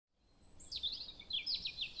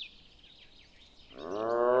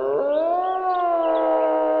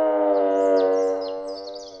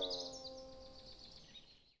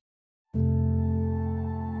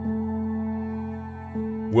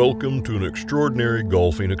welcome to an extraordinary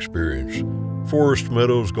golfing experience. Forest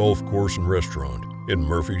Meadows Golf Course and Restaurant in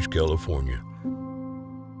Murphys, California.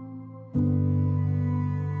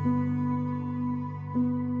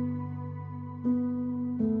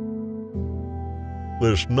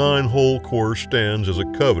 This 9-hole course stands as a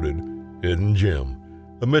coveted, hidden gem,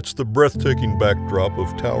 amidst the breathtaking backdrop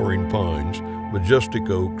of towering pines, majestic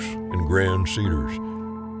oaks, and grand cedars.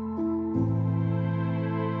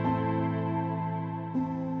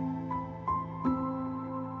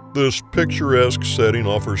 This picturesque setting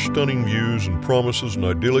offers stunning views and promises an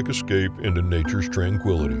idyllic escape into nature's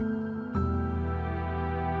tranquility.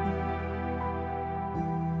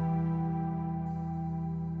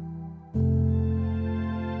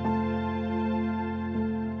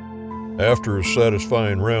 After a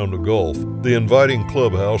satisfying round of golf, the inviting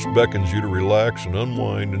clubhouse beckons you to relax and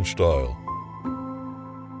unwind in style.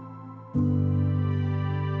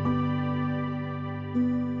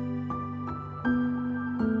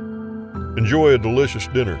 Enjoy a delicious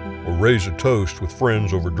dinner or raise a toast with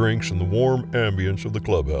friends over drinks in the warm ambience of the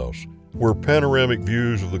clubhouse, where panoramic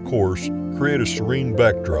views of the course create a serene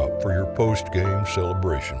backdrop for your post-game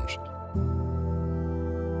celebrations.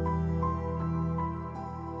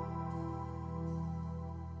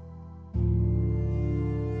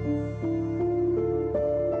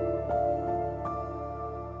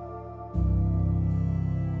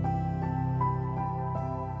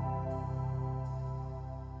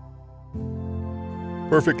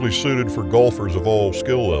 Perfectly suited for golfers of all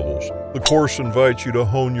skill levels, the course invites you to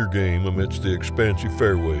hone your game amidst the expansive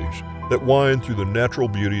fairways that wind through the natural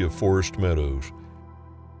beauty of Forest Meadows.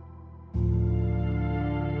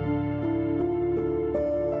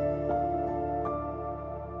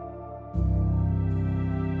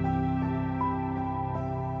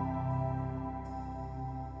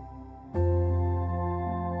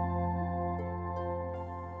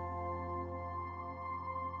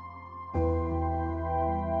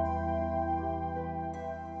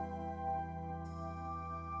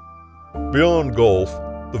 Beyond golf,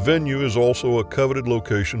 the venue is also a coveted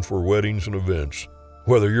location for weddings and events.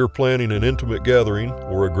 Whether you're planning an intimate gathering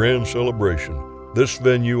or a grand celebration, this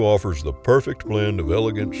venue offers the perfect blend of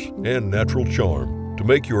elegance and natural charm to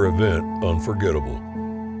make your event unforgettable.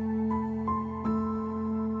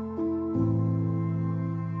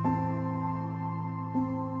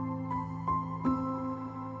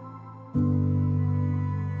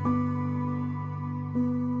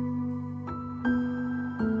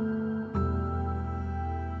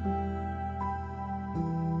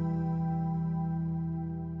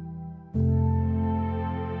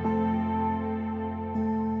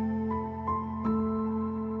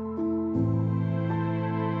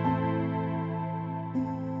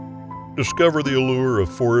 Discover the allure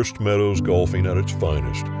of Forest Meadows golfing at its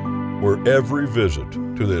finest, where every visit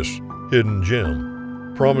to this hidden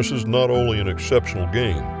gem promises not only an exceptional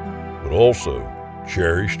game, but also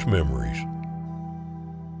cherished memories.